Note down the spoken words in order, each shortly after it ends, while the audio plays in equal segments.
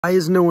Why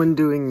is no one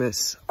doing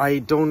this? I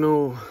don't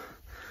know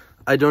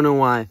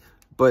why,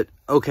 but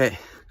okay.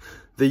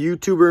 The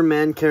YouTuber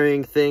man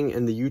carrying thing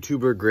and the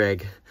YouTuber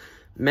Greg.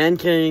 Man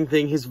carrying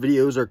thing, his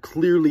videos are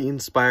clearly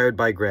inspired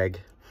by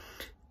Greg.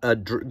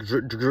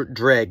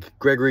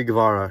 Gregory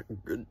Guevara.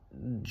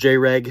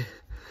 J-Reg.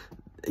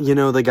 You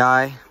know, the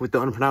guy with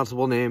the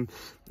unpronounceable name.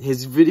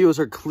 His videos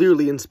are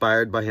clearly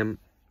inspired by him.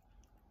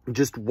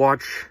 Just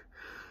watch.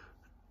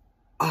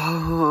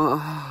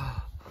 Because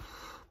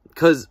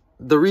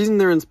the reason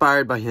they're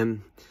inspired by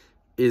him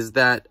is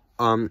that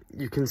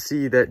you can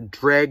see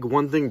that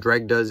one thing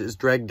Dreg does is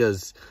Dreg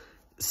does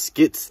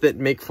skits that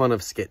make fun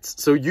of skits.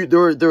 So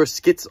there are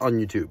skits on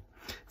YouTube.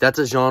 That's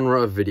a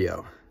genre of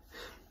video.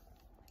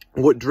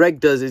 What Dreg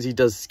does is he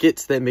does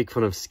skits that make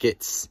fun of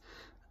skits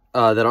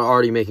that are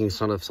already making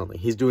fun of something.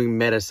 He's doing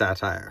meta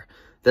satire.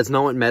 That's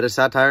not what meta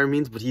satire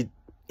means, but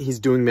he's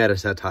doing meta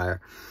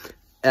satire.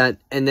 And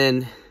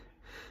then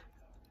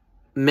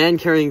Man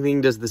Carrying Thing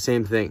does the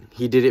same thing.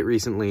 He did it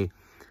recently.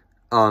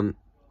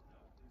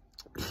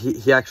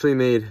 He actually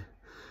made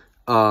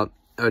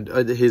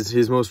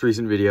his most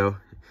recent video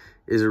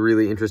is a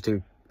really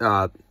interesting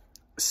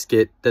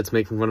skit that's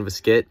making fun of a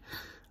skit.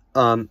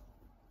 But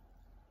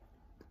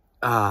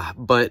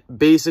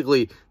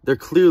basically they're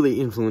clearly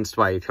influenced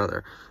by each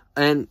other.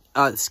 And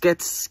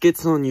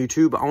skits on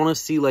YouTube, I want to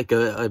see like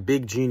a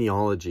big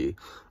genealogy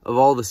of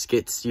all the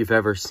skits you've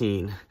ever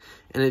seen.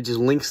 And it just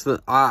links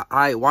the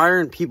why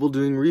aren't people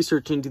doing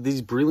research into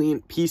these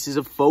brilliant pieces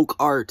of folk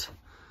art?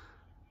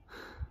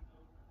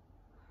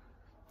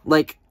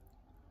 Like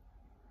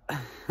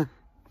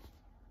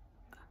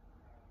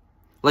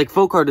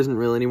folk art isn't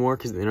real anymore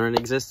because the internet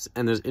exists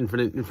and there's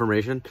infinite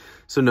information.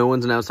 So no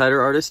one's an outsider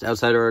artist.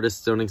 Outsider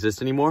artists don't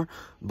exist anymore.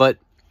 But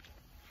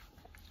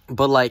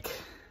like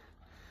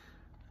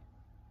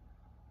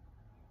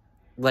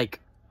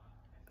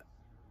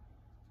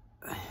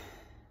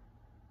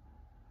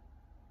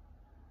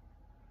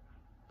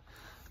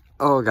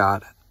oh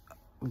god.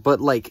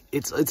 But like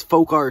it's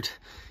folk art.